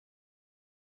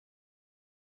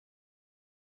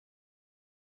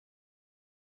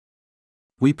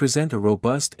We present a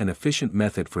robust and efficient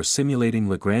method for simulating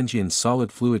Lagrangian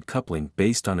solid-fluid coupling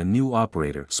based on a new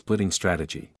operator splitting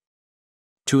strategy.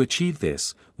 To achieve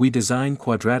this, we design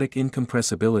quadratic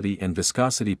incompressibility and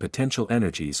viscosity potential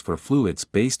energies for fluids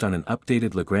based on an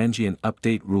updated Lagrangian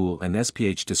update rule and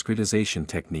SPH discretization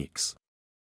techniques.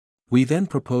 We then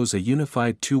propose a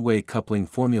unified two-way coupling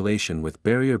formulation with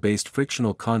barrier-based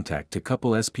frictional contact to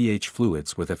couple SPH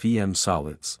fluids with FEM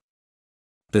solids.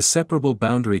 The separable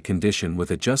boundary condition with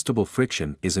adjustable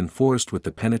friction is enforced with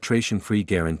the penetration-free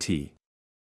guarantee.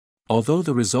 Although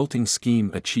the resulting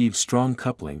scheme achieves strong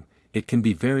coupling, it can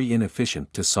be very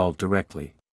inefficient to solve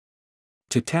directly.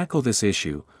 To tackle this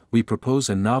issue, we propose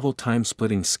a novel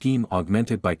time-splitting scheme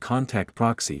augmented by contact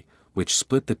proxy, which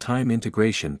split the time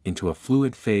integration into a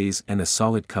fluid phase and a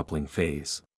solid coupling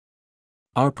phase.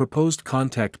 Our proposed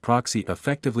contact proxy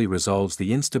effectively resolves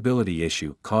the instability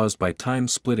issue caused by time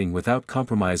splitting without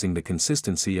compromising the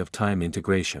consistency of time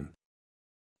integration.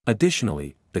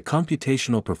 Additionally, the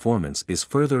computational performance is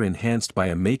further enhanced by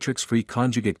a matrix-free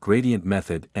conjugate gradient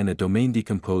method and a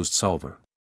domain-decomposed solver.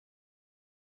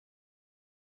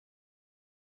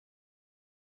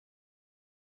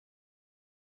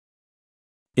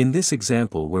 In this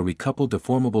example where we couple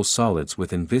deformable solids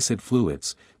with inviscid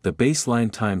fluids, the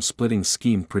baseline time-splitting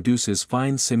scheme produces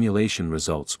fine simulation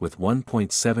results with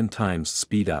 1.7 times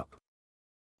speed up.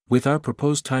 With our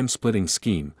proposed time-splitting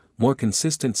scheme, more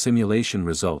consistent simulation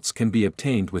results can be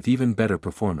obtained with even better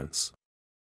performance.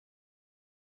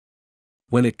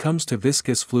 When it comes to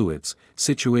viscous fluids,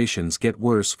 situations get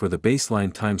worse for the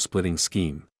baseline time-splitting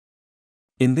scheme.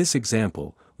 In this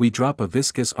example, we drop a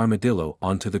viscous armadillo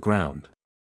onto the ground.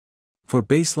 For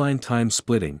baseline time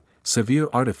splitting, severe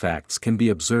artifacts can be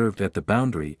observed at the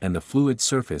boundary and the fluid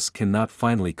surface cannot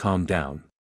finally calm down.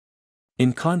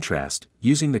 In contrast,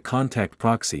 using the contact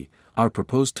proxy, our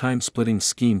proposed time-splitting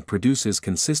scheme produces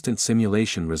consistent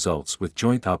simulation results with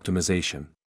joint optimization.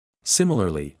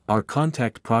 Similarly, our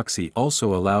contact proxy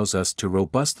also allows us to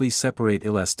robustly separate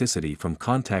elasticity from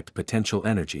contact potential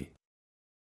energy.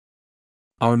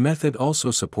 Our method also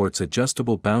supports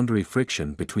adjustable boundary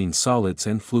friction between solids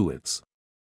and fluids.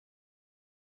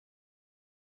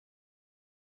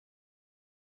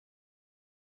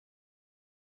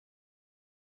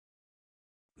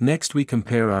 Next we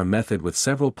compare our method with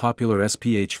several popular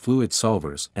SPH fluid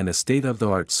solvers and a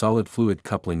state-of-the-art solid-fluid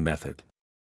coupling method.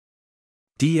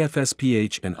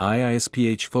 DFSPH and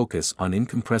IISPH focus on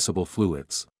incompressible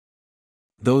fluids.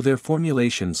 Though their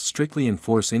formulations strictly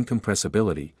enforce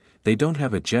incompressibility, they don't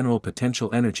have a general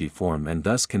potential energy form and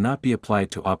thus cannot be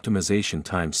applied to optimization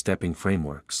time-stepping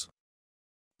frameworks.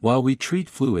 While we treat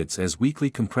fluids as weakly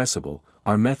compressible,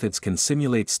 our methods can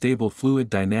simulate stable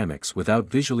fluid dynamics without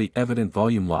visually evident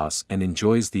volume loss and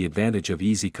enjoys the advantage of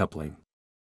easy coupling.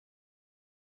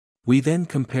 We then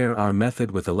compare our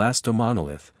method with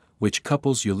elastomonolith, which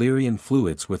couples Eulerian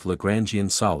fluids with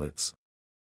Lagrangian solids.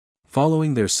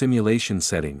 Following their simulation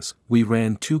settings, we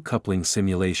ran two coupling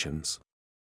simulations.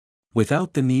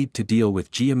 Without the need to deal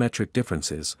with geometric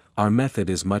differences, our method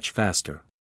is much faster.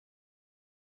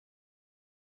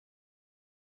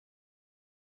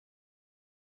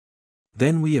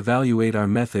 Then we evaluate our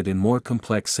method in more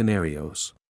complex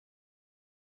scenarios.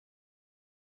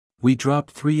 We drop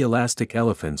 3 elastic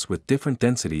elephants with different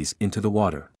densities into the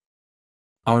water.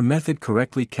 Our method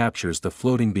correctly captures the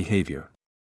floating behavior.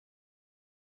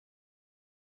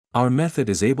 Our method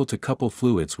is able to couple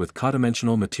fluids with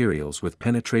codimensional materials with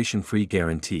penetration-free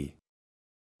guarantee.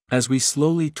 As we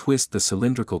slowly twist the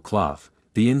cylindrical cloth,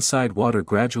 the inside water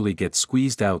gradually gets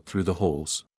squeezed out through the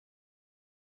holes.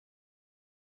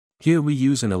 Here we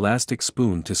use an elastic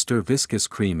spoon to stir viscous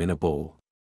cream in a bowl.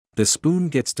 The spoon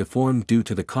gets deformed due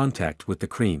to the contact with the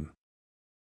cream.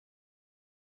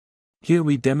 Here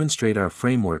we demonstrate our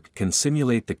framework can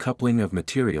simulate the coupling of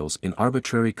materials in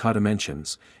arbitrary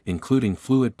codimensions, including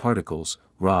fluid particles,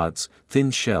 rods,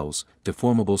 thin shells,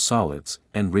 deformable solids,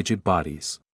 and rigid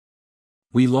bodies.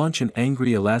 We launch an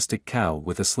angry elastic cow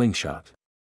with a slingshot.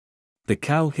 The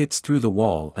cow hits through the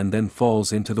wall and then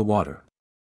falls into the water.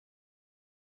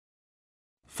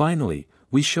 Finally,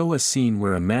 we show a scene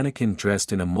where a mannequin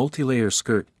dressed in a multilayer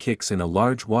skirt kicks in a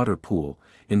large water pool,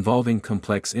 involving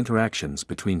complex interactions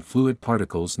between fluid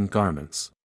particles and garments.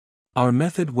 Our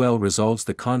method well resolves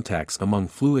the contacts among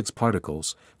fluids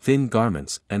particles, thin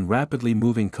garments and rapidly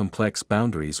moving complex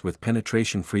boundaries with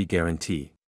penetration-free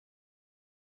guarantee.